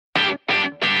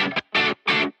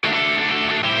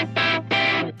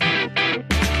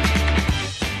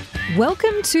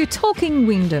Welcome to Talking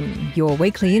Wyndham, your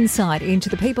weekly insight into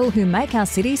the people who make our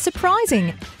city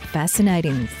surprising,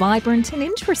 fascinating, vibrant and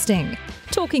interesting.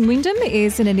 Talking Wyndham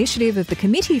is an initiative of the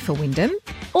Committee for Wyndham.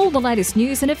 All the latest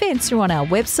news and events are on our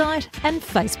website and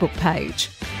Facebook page.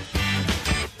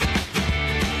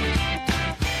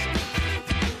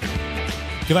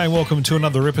 G'day and welcome to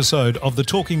another episode of the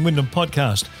Talking Wyndham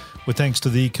podcast, with thanks to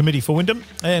the Committee for Wyndham.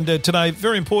 And today,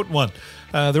 very important one.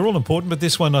 They're all important, but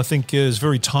this one I think is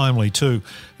very timely too.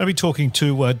 I'll be talking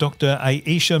to Dr.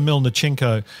 Aisha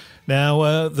Melnichenko.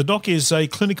 Now, the doc is a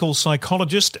clinical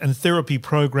psychologist and therapy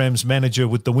programs manager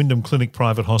with the Wyndham Clinic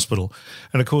Private Hospital.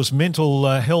 And of course, mental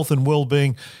health and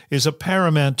well-being is a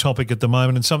paramount topic at the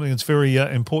moment and something that's very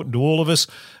important to all of us,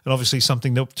 and obviously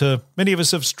something that many of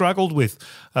us have struggled with,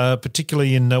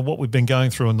 particularly in what we've been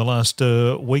going through in the last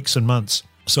weeks and months.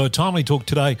 So a timely talk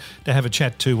today to have a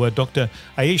chat to Dr.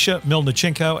 Aisha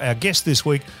Melnichenko, our guest this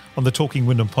week on the Talking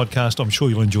Wyndham podcast. I'm sure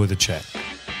you'll enjoy the chat.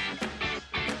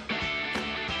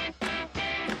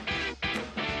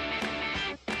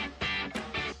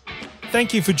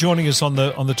 Thank you for joining us on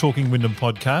the Talking Wyndham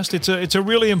podcast. It's a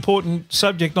really important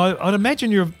subject. I'd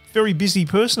imagine you're a very busy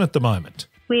person at the moment.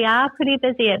 We are pretty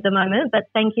busy at the moment, but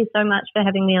thank you so much for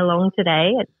having me along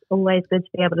today. It's always good to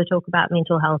be able to talk about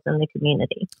mental health in the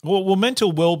community. Well,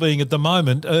 mental well-being at the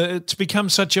moment, it's become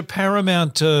such a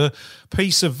paramount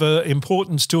piece of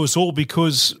importance to us all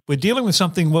because we're dealing with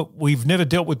something that we've never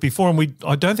dealt with before, and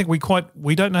I don't think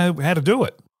we don't know how to do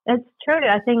it. It's true.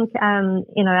 I think,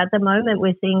 at the moment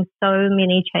we're seeing so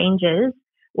many changes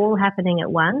all happening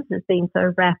at once. It's been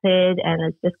so rapid and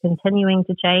it's just continuing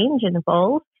to change and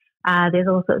evolve. There's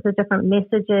all sorts of different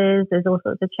messages. There's all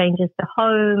sorts of changes to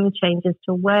home, changes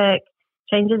to work,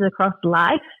 changes across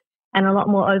life, and a lot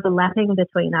more overlapping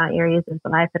between our areas of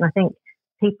life. And I think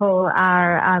people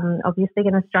are obviously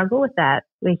going to struggle with that.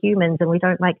 We're humans and we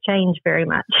don't like change very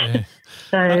much. Yeah.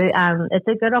 So it's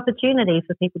a good opportunity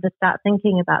for people to start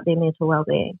thinking about their mental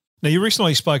well-being. Now, you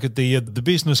recently spoke at the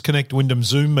Business Connect Wyndham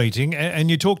Zoom meeting,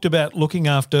 and you talked about looking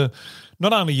after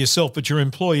not only yourself but your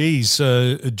employees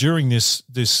during this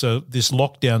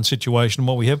lockdown situation.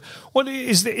 What we have,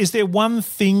 is there one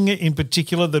thing in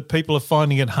particular that people are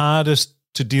finding it hardest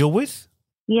to deal with?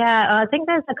 Yeah, I think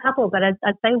there's a couple, but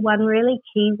I'd say one really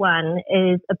key one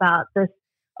is about this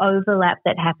overlap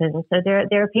that happens. So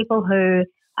there are people who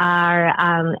are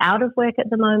out of work at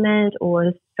the moment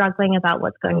or struggling about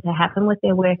what's going to happen with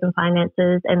their work and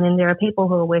finances. And then there are people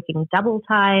who are working double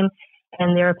time,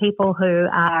 and there are people who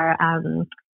are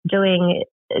doing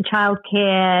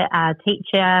childcare,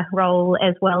 teacher role,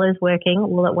 as well as working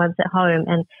all at once at home.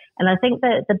 And I think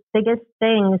that the biggest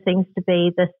thing seems to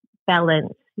be this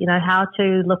balance, how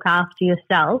to look after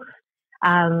yourself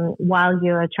while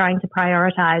you're trying to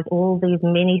prioritize all these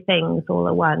many things all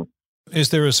at once. Is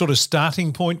there a sort of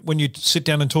starting point when you sit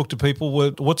down and talk to people?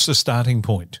 What's the starting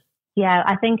point? Yeah,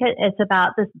 I think it's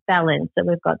about this balance that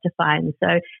we've got to find. So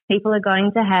people are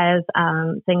going to have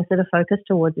things that are focused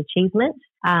towards achievement,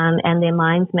 and their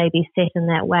minds may be set in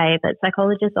that way. But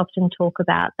psychologists often talk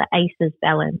about the ACEs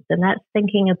balance, and that's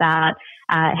thinking about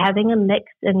having a mix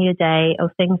in your day of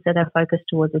things that are focused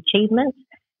towards achievement,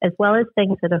 as well as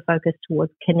things that are focused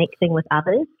towards connecting with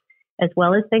others, as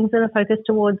well as things that are focused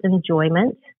towards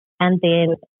enjoyment, and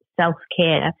then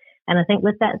self-care. And I think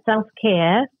with that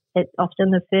self-care, it's often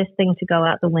the first thing to go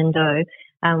out the window.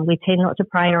 We tend not to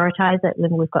prioritize it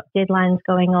when we've got deadlines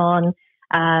going on.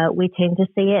 We tend to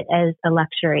see it as a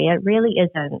luxury. It really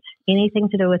isn't. Anything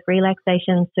to do with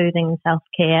relaxation, soothing, and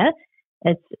self-care,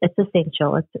 it's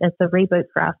essential. It's a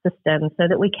reboot for our system so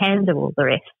that we can do all the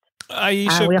rest. We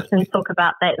often talk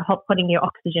about that, putting your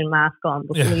oxygen mask on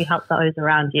before you help those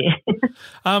around you.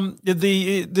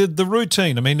 The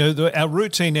routine. I mean, our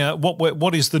routine.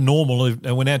 What is the normal?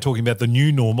 We're now talking about the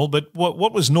new normal, but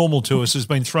what was normal to us has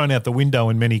been thrown out the window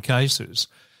in many cases.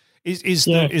 Is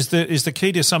the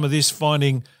key to some of this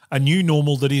finding a new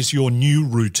normal that is your new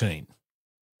routine?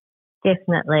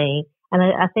 Definitely, and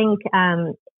I think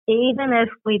even if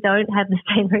we don't have the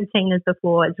same routine as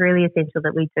before, it's really essential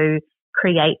that we do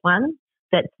create one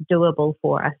that's doable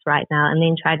for us right now, and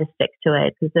then try to stick to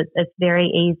it, because it's very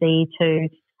easy to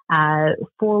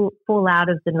fall out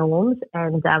of the norms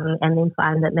and then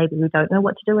find that maybe we don't know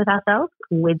what to do with ourselves.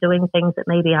 We're doing things that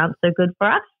maybe aren't so good for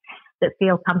us, that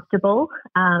feel comfortable.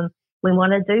 We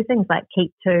want to do things like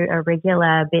keep to a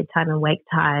regular bedtime and wake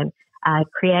time,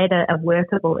 create a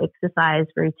workable exercise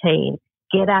routine,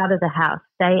 get out of the house,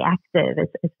 stay active.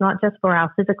 It's not just for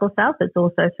our physical self, it's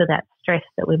also for that stress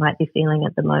that we might be feeling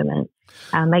at the moment.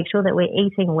 Make sure that we're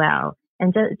eating well,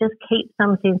 and just keep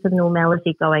some sense of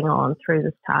normality going on through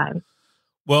this time.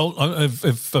 Well,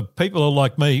 if people are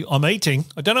like me, I'm eating.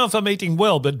 I don't know if I'm eating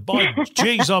well, but by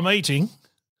geez, I'm eating.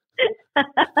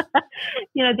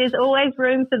 There's always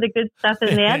room for the good stuff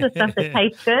in there, the stuff that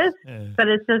tastes good, but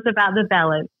it's just about the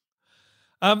balance.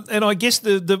 And I guess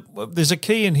there's a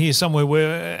key in here somewhere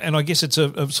where, and I guess it's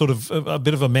a sort of a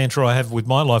bit of a mantra I have with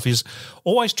my life, is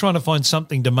always trying to find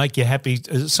something to make you happy,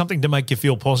 something to make you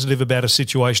feel positive about a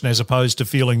situation, as opposed to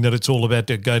feeling that it's all about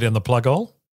to go down the plug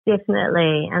hole.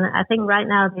 Definitely. And I think right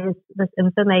now there's this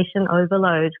information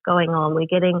overload going on. We're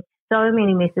getting so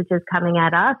many messages coming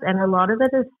at us, and a lot of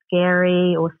it is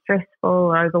scary or stressful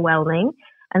or overwhelming.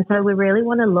 And so we really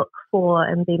want to look for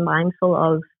and be mindful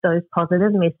of those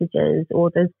positive messages,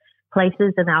 or those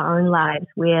places in our own lives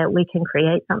where we can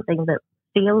create something that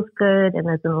feels good and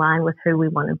is in line with who we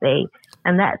want to be.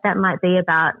 And that might be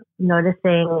about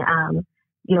noticing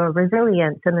your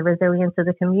resilience and the resilience of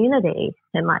the community.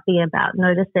 It might be about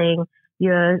noticing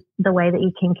the way that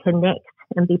you can connect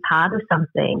and be part of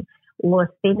something, or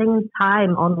spending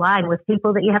time online with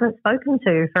people that you haven't spoken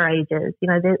to for ages.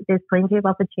 There's plenty of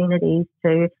opportunities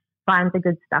to find the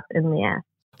good stuff in there.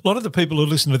 A lot of the people who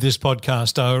listen to this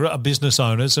podcast are business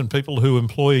owners and people who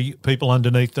employ people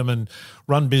underneath them and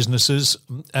run businesses,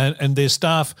 and their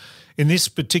staff. In this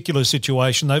particular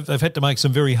situation, they've had to make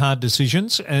some very hard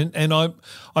decisions. And I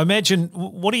imagine,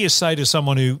 what do you say to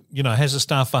someone who, has a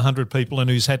staff of 100 people and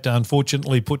who's had to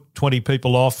unfortunately put 20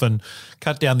 people off and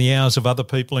cut down the hours of other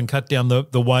people and cut down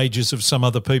the wages of some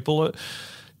other people?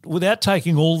 Without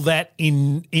taking all that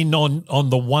in on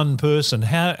the one person,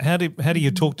 how do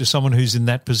you talk to someone who's in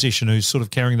that position, who's sort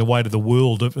of carrying the weight of the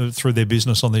world through their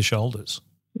business on their shoulders?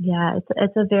 Yeah,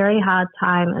 it's a very hard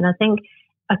time. And I think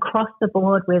across the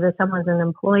board, whether someone's an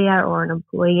employer or an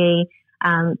employee,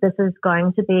 this is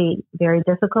going to be very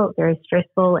difficult, very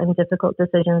stressful, and difficult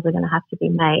decisions are going to have to be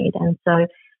made. And so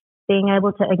being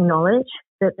able to acknowledge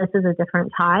that this is a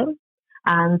different time,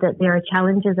 that there are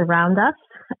challenges around us,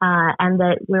 and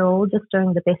that we're all just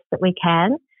doing the best that we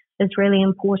can is really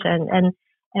important.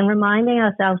 And reminding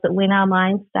ourselves that when our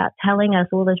minds start telling us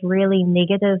all this really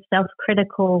negative,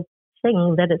 self-critical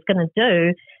thing that it's going to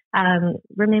do,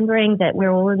 remembering that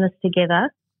we're all in this together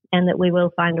and that we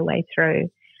will find a way through.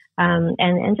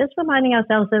 And just reminding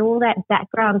ourselves that all that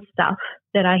background stuff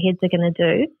that our heads are going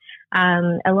to do,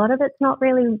 a lot of it's not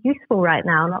really useful right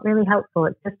now, not really helpful.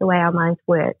 It's just the way our minds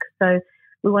work. So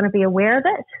we want to be aware of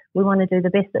it. We want to do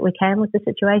the best that we can with the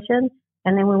situation.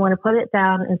 And then we want to put it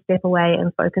down and step away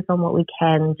and focus on what we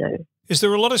can do. Is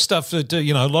there a lot of stuff that,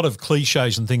 a lot of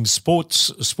cliches and things? Sports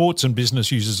and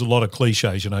business uses a lot of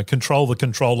cliches, control the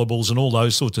controllables and all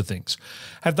those sorts of things.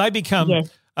 Have they become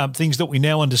things that we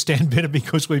now understand better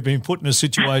because we've been put in a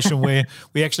situation where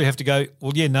we actually have to go,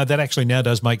 well, yeah, no, that actually now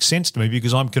does make sense to me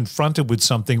because I'm confronted with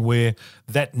something where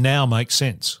that now makes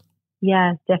sense?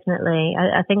 Yeah, definitely.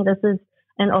 I think this is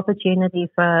an opportunity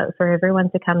for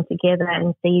everyone to come together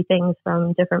and see things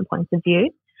from different points of view.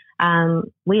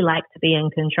 We like to be in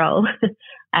control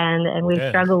and we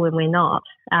struggle when we're not.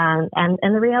 And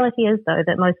the reality is, though,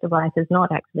 that most of life is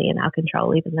not actually in our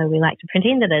control, even though we like to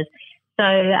pretend it is. So,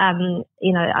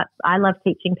 I love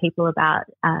teaching people about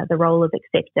the role of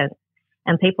acceptance.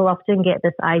 And people often get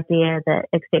this idea that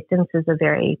acceptance is a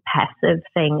very passive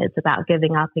thing. It's about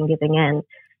giving up and giving in.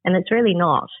 And it's really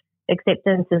not.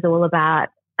 Acceptance is all about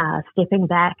stepping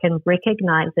back and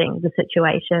recognizing the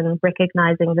situation,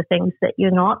 recognizing the things that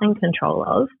you're not in control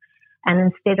of. And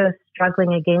instead of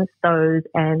struggling against those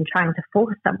and trying to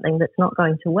force something that's not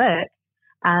going to work,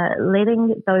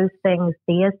 letting those things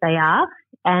be as they are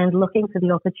and looking for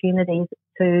the opportunities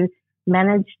to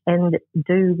manage and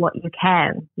do what you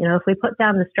can. If we put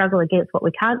down the struggle against what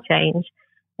we can't change,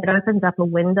 it opens up a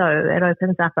window. It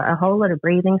opens up a whole lot of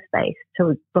breathing space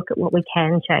to look at what we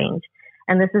can change.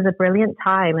 And this is a brilliant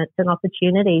time. It's an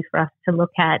opportunity for us to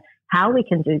look at how we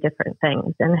can do different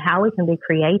things and how we can be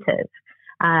creative,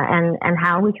 and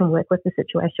how we can work with the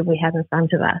situation we have in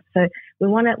front of us. So we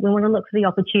want to look for the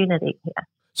opportunity here.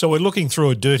 So we're looking through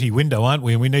a dirty window, aren't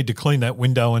we? And we need to clean that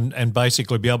window and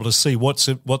basically be able to see what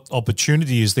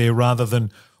opportunity is there rather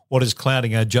than what is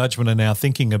clouding our judgment and our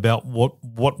thinking about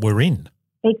what we're in.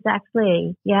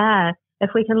 Exactly. Yeah.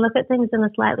 If we can look at things in a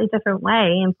slightly different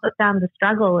way and put down the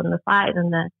struggle and the fight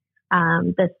and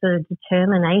the sort of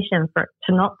determination for it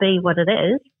to not be what it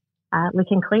is, we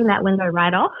can clean that window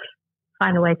right off,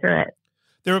 find a way through it.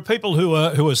 There are people who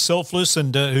are selfless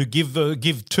and who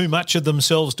give too much of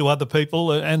themselves to other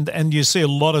people, and you see a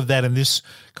lot of that in this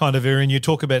kind of area. And you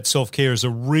talk about self-care as a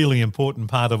really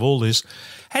important part of all this.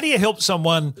 How do you help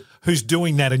someone who's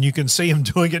doing that, and you can see them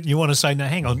doing it, and you want to say, "No,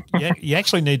 hang on, you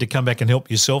actually need to come back and help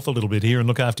yourself a little bit here and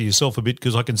look after yourself a bit,"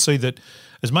 because I can see that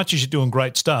as much as you're doing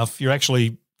great stuff, you're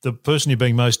actually the person you're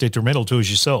being most detrimental to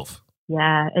is yourself.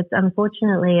 Yeah, it's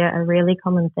unfortunately a really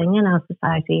common thing in our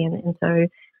society, and so.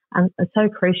 It's so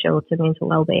crucial to mental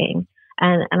well-being.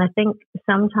 And I think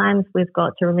sometimes we've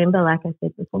got to remember, like I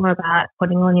said before, about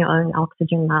putting on your own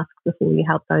oxygen mask before you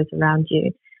help those around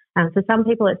you. For some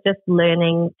people, it's just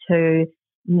learning to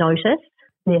notice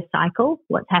their cycle,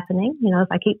 what's happening. You know,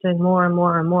 if I keep doing more and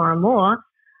more and more and more,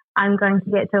 I'm going to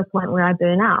get to a point where I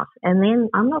burn out. And then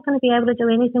I'm not going to be able to do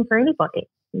anything for anybody,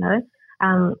 you know.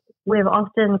 We've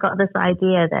often got this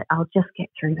idea that I'll just get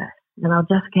through this and I'll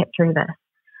just get through this.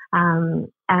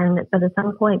 But at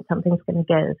some point, something's going to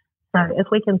give. So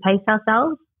if we can pace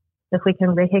ourselves, if we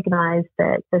can recognize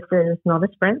that this is not a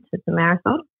sprint, it's a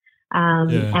marathon,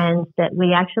 and that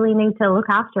we actually need to look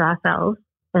after ourselves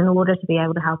in order to be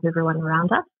able to help everyone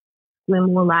around us, we're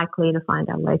more likely to find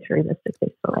our way through this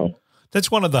successfully. That's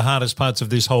one of the hardest parts of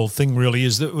this whole thing, really,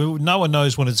 is that no one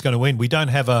knows when it's going to end. We don't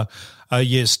have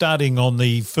starting on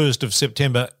the 1st of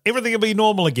September, everything will be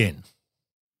normal again.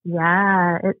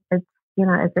 Yeah, it's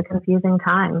a confusing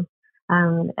time.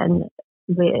 And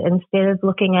instead of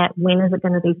looking at when is it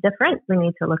going to be different, we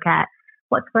need to look at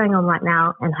what's going on right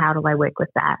now and how do I work with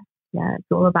that. Yeah,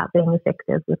 it's all about being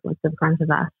effective with what's in front of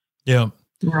us. Yeah.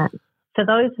 For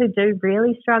those who do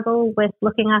really struggle with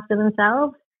looking after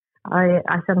themselves, I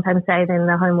sometimes say then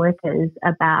the homework is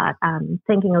about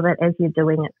thinking of it as you're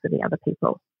doing it for the other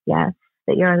people. Yeah,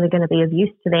 that you're only going to be of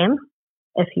use to them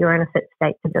if you're in a fit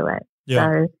state to do it.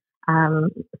 Yeah.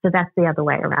 So that's the other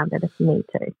way around it if you need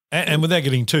to. And without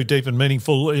getting too deep and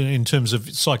meaningful in terms of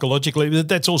psychologically,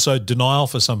 that's also denial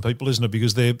for some people, isn't it?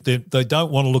 Because they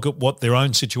don't want to look at what their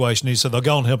own situation is, so they'll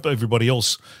go and help everybody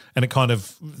else, and it kind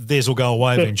of theirs will go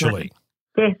away eventually.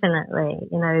 Definitely.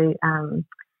 You know,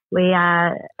 we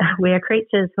are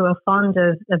creatures who are fond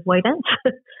of avoidance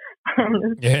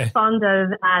and fond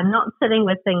of not sitting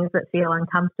with things that feel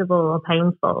uncomfortable or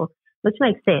painful, which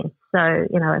makes sense. So,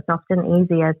 you know, it's often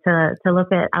easier to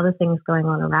look at other things going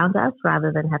on around us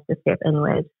rather than have to step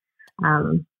inward.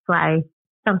 So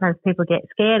sometimes people get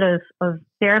scared of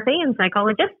therapy and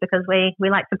psychologists because we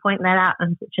like to point that out,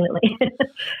 unfortunately.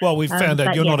 Well, we've found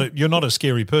out you're not a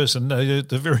scary person. They're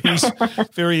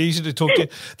very easy to talk to.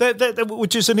 That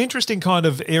which is an interesting kind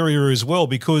of area as well,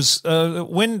 because a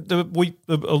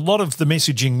lot of the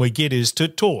messaging we get is to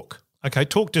talk. Okay,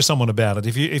 talk to someone about it.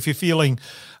 If you're feeling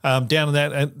down in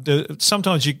that, and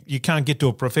sometimes you can't get to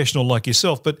a professional like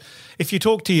yourself, but if you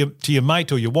talk to your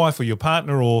mate or your wife or your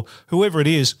partner or whoever it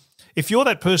is, if you're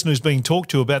that person who's being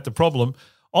talked to about the problem,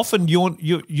 often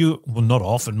not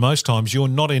often, most times you're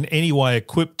not in any way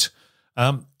equipped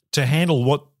to handle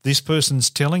what this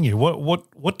person's telling you.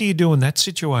 What do you do in that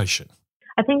situation?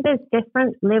 I think there's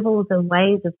different levels and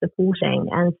ways of supporting.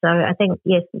 And so I think,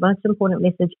 yes, the most important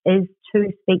message is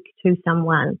to speak to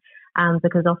someone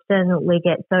because often we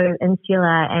get so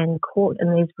insular and caught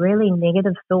in these really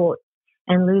negative thoughts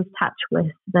and lose touch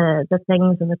with the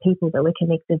things and the people that we're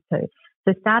connected to.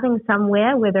 So starting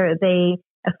somewhere, whether it be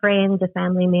a friend, a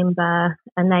family member,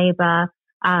 a neighbour,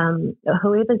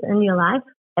 whoever's in your life,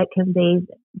 it can be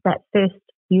that first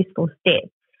useful step.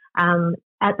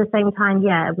 At the same time,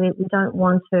 we don't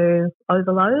want to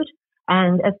overload.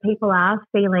 And if people are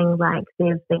feeling like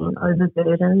they've been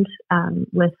overburdened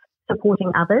with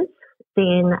supporting others,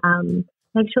 then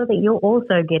make sure that you're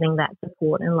also getting that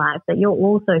support in life, that you're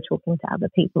also talking to other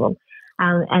people.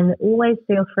 And always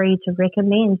feel free to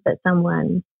recommend that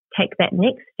someone take that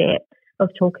next step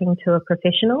of talking to a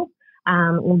professional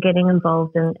or getting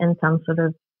involved in some sort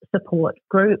of support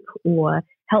group or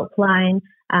helpline.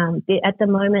 At the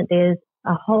moment, there's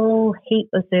a whole heap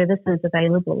of services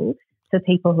available for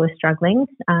people who are struggling.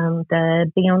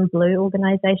 The Beyond Blue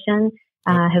organisation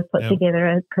have put together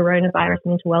a coronavirus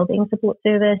mental wellbeing support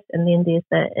service, and then there's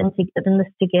the In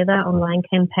This Together online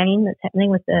campaign that's happening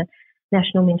with the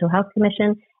National Mental Health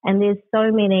Commission. And there's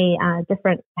so many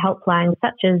different helplines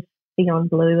such as Beyond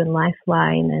Blue and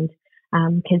Lifeline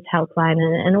and Kids Helpline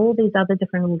and all these other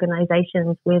different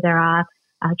organisations where there are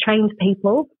trained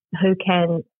people who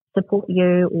can support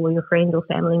you or your friend or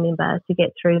family member to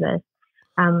get through this.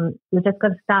 We've just got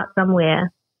to start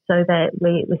somewhere so that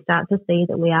we start to see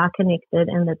that we are connected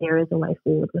and that there is a way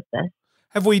forward with this.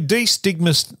 Have we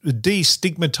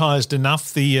destigmatized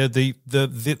enough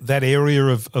that area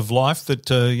of life that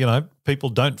people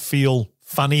don't feel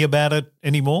funny about it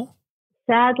anymore?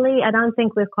 Sadly, I don't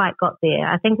think we've quite got there.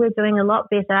 I think we're doing a lot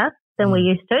better than we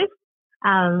used to.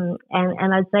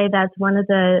 And I'd say that's one of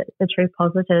the true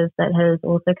positives that has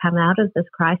also come out of this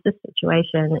crisis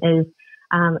situation is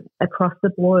across the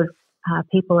board,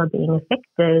 people are being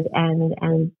affected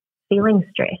and feeling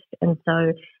stressed. And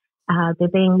so they're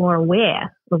being more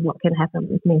aware of what can happen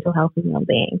with mental health and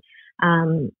well-being.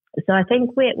 So I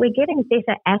think we're getting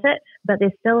better at it, but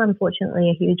there's still, unfortunately,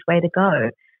 a huge way to go.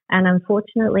 And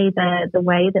unfortunately, the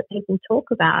way that people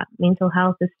talk about mental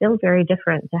health is still very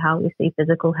different to how we see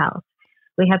physical health.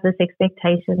 We have this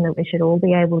expectation that we should all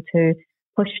be able to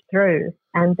push through,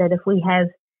 and that if we have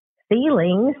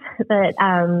feelings that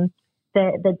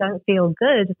don't feel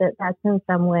good, that's in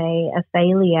some way a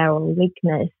failure or a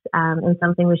weakness, and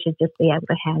something we should just be able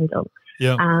to handle.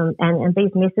 Yeah. And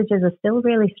these messages are still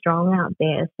really strong out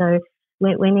there. So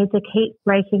we need to keep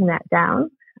breaking that down,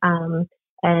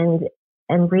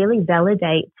 and really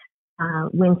validate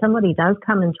when somebody does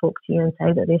come and talk to you and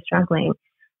say that they're struggling.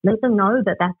 Let them know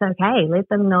that that's okay. Let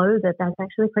them know that that's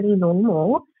actually pretty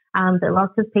normal, that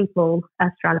lots of people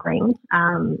are struggling,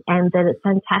 and that it's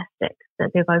fantastic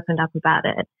that they've opened up about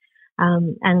it.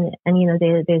 And you know,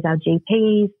 there's our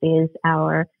GPs, there's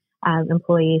our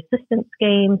employee assistance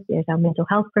schemes, there's our mental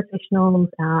health professionals,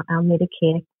 our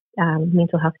Medicare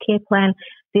mental health care plan.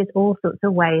 There's all sorts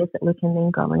of ways that we can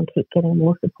then go and keep getting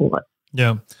more support.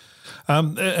 Yeah.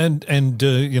 And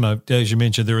you know, as you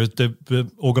mentioned, there are the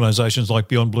organisations like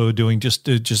Beyond Blue are doing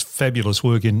just fabulous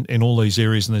work in all these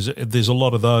areas, and there's a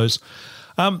lot of those.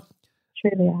 Truly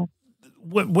are.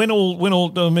 When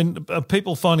all, I mean, are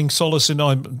people finding solace in?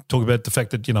 I'm talking about the fact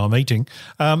that, you know, I'm eating,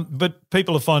 but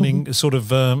people are finding sort of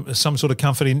some sort of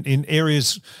comfort in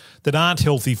areas that aren't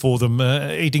healthy for them.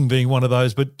 Eating being one of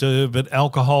those, but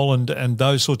alcohol and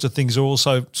those sorts of things are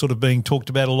also sort of being talked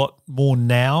about a lot more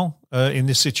now in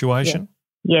this situation.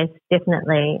 Yes,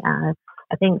 definitely.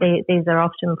 I think these are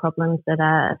often problems that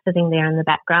are sitting there in the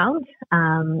background,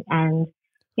 and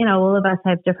you know, all of us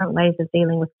have different ways of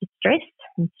dealing with stress,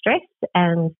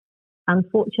 and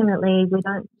unfortunately, we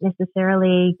don't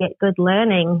necessarily get good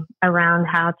learning around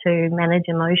how to manage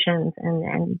emotions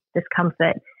and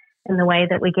discomfort in the way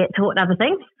that we get taught other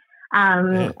things.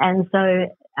 And so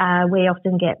we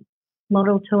often get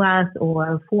modeled to us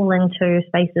or fall into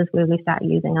spaces where we start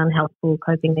using unhelpful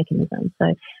coping mechanisms.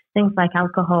 So things like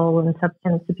alcohol and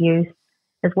substance abuse,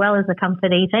 as well as the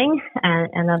comfort eating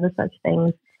and other such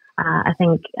things. I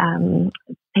think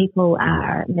people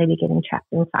are maybe getting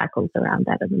trapped in cycles around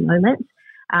that at the moment.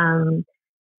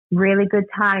 Really good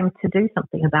time to do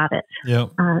something about it. Yeah.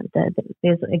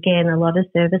 There's, again, a lot of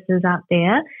services out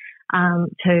there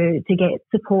to get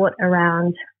support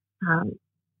around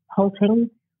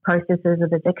halting processes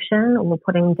of addiction or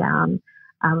putting down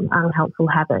unhelpful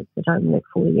habits that don't work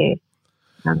for you.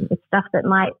 It's stuff that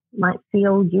might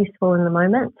feel useful in the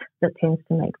moment that tends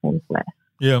to make things worse.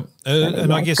 Yeah,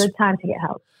 and I guess good time to get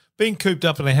help. Being cooped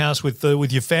up in a house with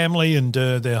your family and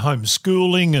their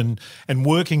homeschooling and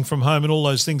working from home and all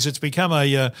those things, it's become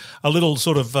a little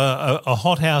sort of a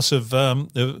hothouse of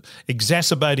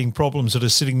exacerbating problems that are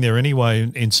sitting there anyway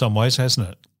in some ways, hasn't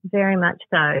it? Very much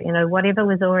so. You know, whatever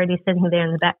was already sitting there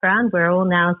in the background, we're all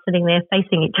now sitting there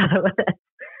facing each other with it.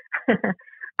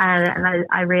 and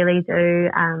I really do.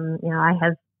 You know, I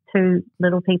have 2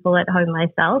 little people at home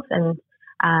myself, and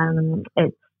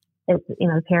it's you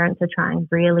know, parents are trying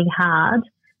really hard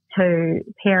to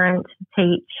parent,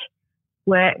 teach,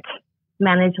 work,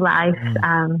 manage life,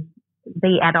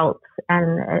 be adults,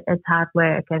 and it's hard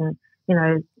work. And you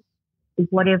know,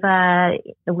 whatever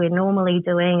we're normally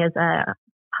doing as a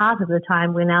part of the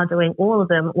time, we're now doing all of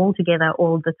them all together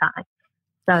all the time.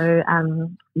 So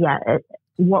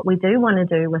what we do want to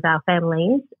do with our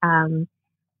families, in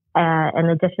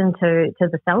addition to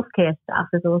the self-care stuff,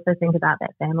 is also think about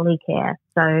that family care.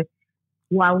 So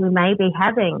while we may be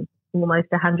having almost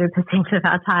 100% of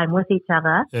our time with each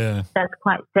other, that's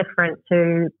quite different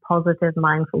to positive,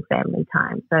 mindful family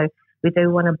time. So we do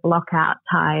want to block out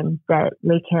time that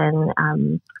we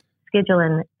can schedule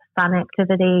in fun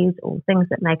activities or things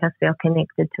that make us feel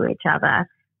connected to each other,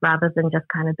 rather than just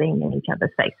kind of being in each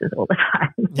other's faces all the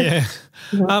time. Yeah.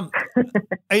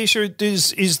 Aisha,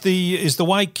 is the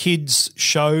way kids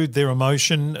show their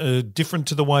emotion different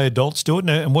to the way adults do it?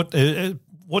 And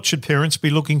what should parents be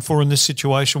looking for in this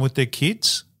situation with their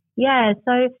kids? Yeah,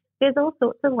 so there's all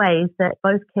sorts of ways that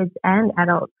both kids and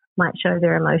adults might show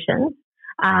their emotions.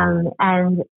 And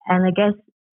I guess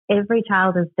every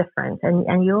child is different,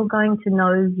 and you're going to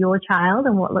know your child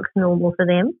and what looks normal for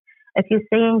them. If you're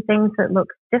seeing things that look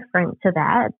different to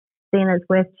that, then it's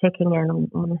worth checking in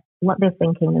on what they're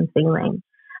thinking and feeling.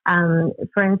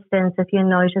 For instance, if you're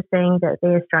noticing that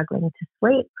they're struggling to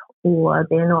sleep or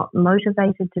they're not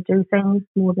motivated to do things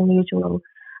more than usual,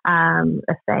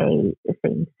 if they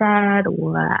seem sad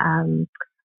or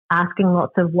asking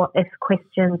lots of what-if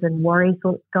questions and worry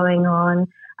thoughts going on,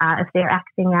 if they're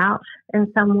acting out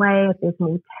in some way, if there's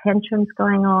more tantrums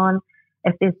going on,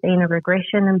 if there's been a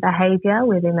regression in behaviour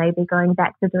where they may be going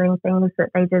back to doing things that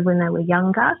they did when they were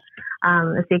younger,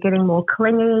 if they're getting more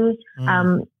clingy,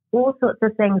 all sorts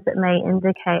of things that may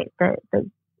indicate that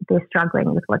they're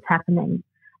struggling with what's happening.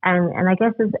 And I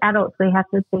guess as adults, we have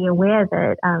to be aware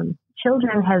that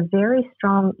children have very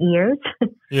strong ears.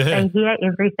 Yeah. They hear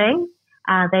everything.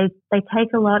 They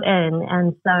take a lot in.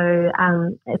 And so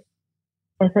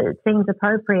if it seems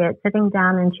appropriate, sitting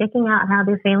down and checking out how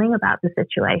they're feeling about the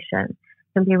situation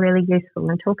can be really useful,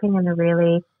 and talking in a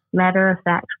really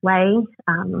matter-of-fact way,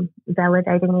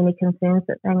 validating any concerns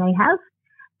that they may have,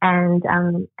 and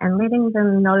letting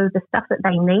them know the stuff that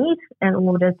they need in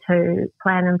order to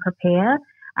plan and prepare,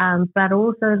 but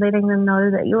also letting them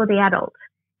know that you're the adult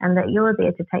and that you're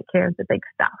there to take care of the big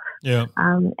stuff. Yeah.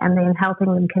 And then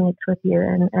helping them connect with you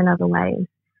in other ways.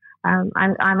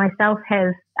 I myself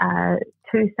have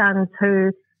two sons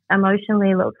who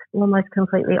emotionally look almost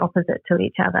completely opposite to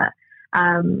each other.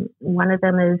 One of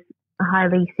them is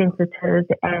highly sensitive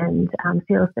and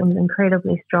feels things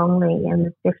incredibly strongly and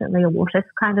is definitely a what-if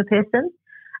kind of person.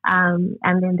 And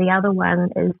then the other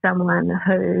one is someone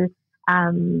who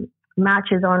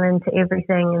marches on into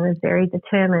everything and is very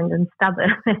determined and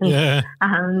stubborn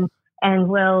and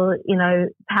will,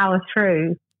 power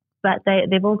through. But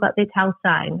they've all got their tell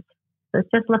signs. So it's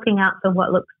just looking out for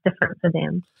what looks different for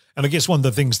them. And I guess one of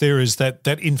the things there is that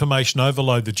information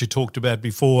overload that you talked about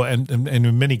before, and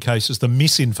in many cases the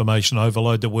misinformation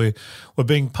overload that we're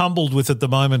being pummeled with at the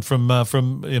moment from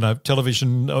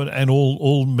television and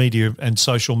all media and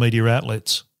social media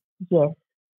outlets. Yes,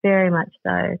 very much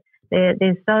so.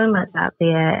 There's so much out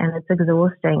there, and it's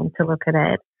exhausting to look at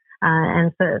it.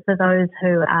 And for those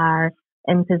who are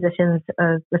in positions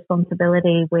of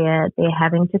responsibility where they're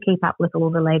having to keep up with all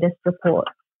the latest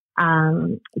reports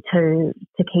to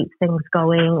keep things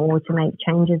going or to make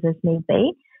changes as need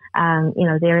be.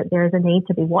 There is a need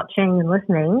to be watching and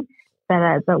listening,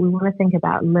 but we want to think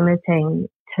about limiting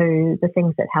to the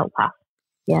things that help us.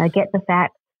 Yeah, get the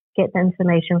facts, get the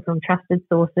information from trusted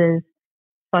sources,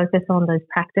 focus on those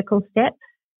practical steps,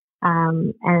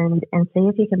 and see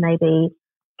if you can maybe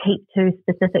keep to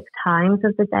specific times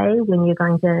of the day when you're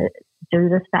going to do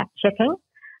this fact checking,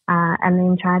 and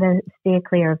then try to steer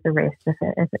clear of the rest if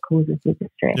it causes you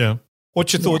distress. Yeah.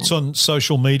 What's your thoughts on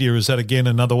social media? Is that, again,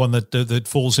 another one that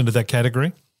falls into that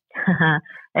category?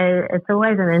 It's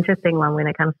always an interesting one when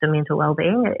it comes to mental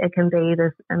well-being. It can be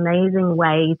this amazing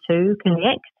way to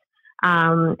connect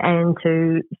and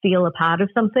to feel a part of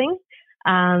something.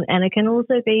 And it can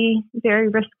also be very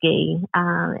risky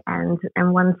and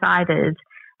one-sided.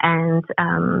 And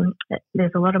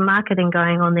there's a lot of marketing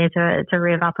going on there to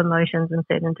rev up emotions in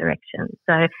certain directions.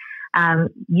 So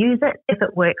use it if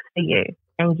it works for you,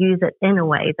 and use it in a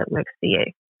way that works for you.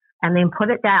 And then put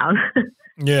it down.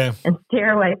 Yeah. And steer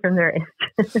away from the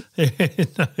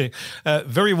rest.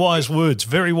 Very wise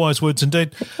words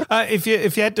indeed. If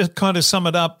you had to kind of sum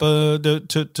it up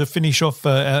to finish off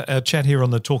our chat here on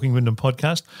the Talking Wyndham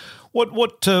podcast,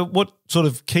 what sort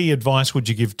of key advice would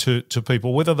you give to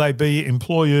people, whether they be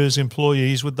employers,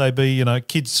 employees, would they be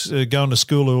kids going to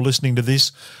school who are listening to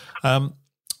this?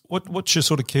 What's your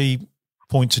sort of key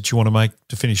points that you want to make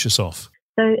to finish us off?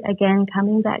 So again,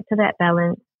 coming back to that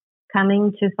balance,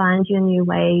 coming to find your new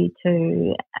way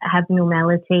to have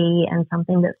normality and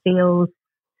something that feels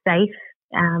safe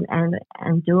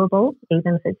and doable,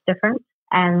 even if it's different.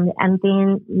 And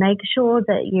then make sure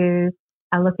that you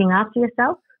are looking after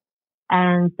yourself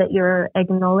and that you're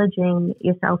acknowledging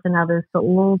yourself and others for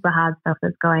all the hard stuff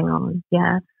that's going on.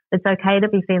 Yeah, it's okay to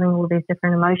be feeling all these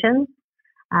different emotions.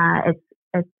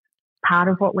 It's part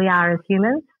of what we are as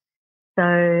humans. So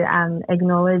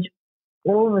acknowledge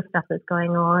all the stuff that's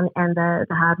going on and the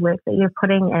hard work that you're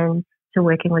putting in to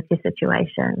working with your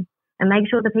situation. And make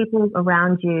sure the people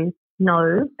around you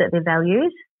know that they're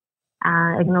valued.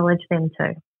 Acknowledge them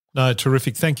too. No,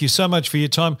 terrific. Thank you so much for your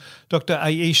time, Dr.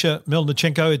 Ayesha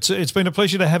Melnichenko. It's been a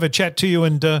pleasure to have a chat to you,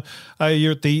 and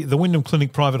you're at the Wyndham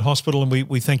Clinic Private Hospital, and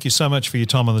we thank you so much for your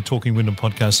time on the Talking Wyndham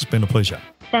podcast. It's been a pleasure.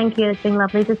 Thank you. It's been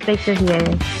lovely to speak with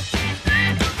you.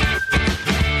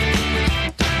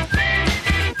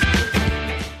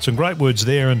 Some great words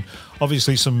there, and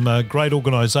obviously some great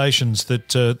organisations that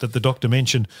the doctor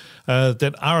mentioned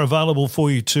that are available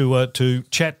for you to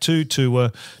chat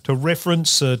to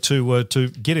reference,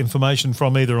 to get information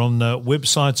from, either on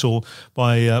websites or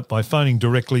by phoning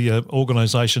directly.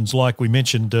 Organisations like we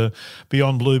mentioned,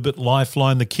 Beyond Blue, but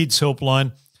Lifeline, the Kids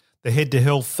Helpline, the Head to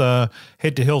Health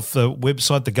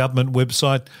website, the government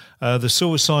website, the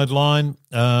suicide line,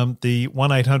 the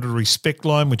 1-800-RESPECT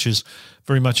line, which is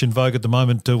very much in vogue at the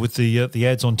moment with the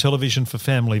ads on television for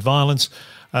family violence,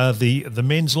 the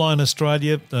Men's Line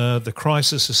Australia, the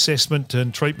Crisis Assessment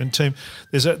and Treatment Team.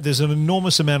 There's an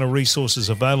enormous amount of resources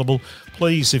available.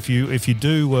 Please, if you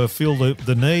do feel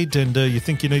the need and you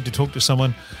think you need to talk to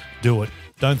someone, do it.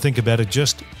 Don't think about it,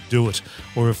 just do it.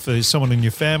 Or if there's someone in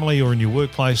your family or in your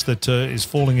workplace that is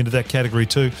falling into that category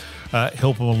too,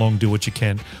 help them along, do what you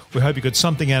can. We hope you got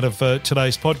something out of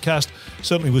today's podcast.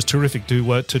 Certainly was terrific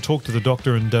to talk to the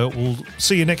doctor, and we'll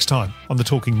see you next time on the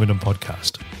Talking Wyndham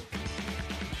podcast.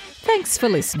 Thanks for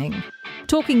listening.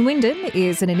 Talking Wyndham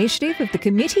is an initiative of the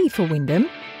Committee for Wyndham.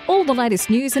 All the latest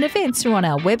news and events are on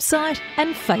our website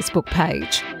and Facebook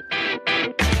page.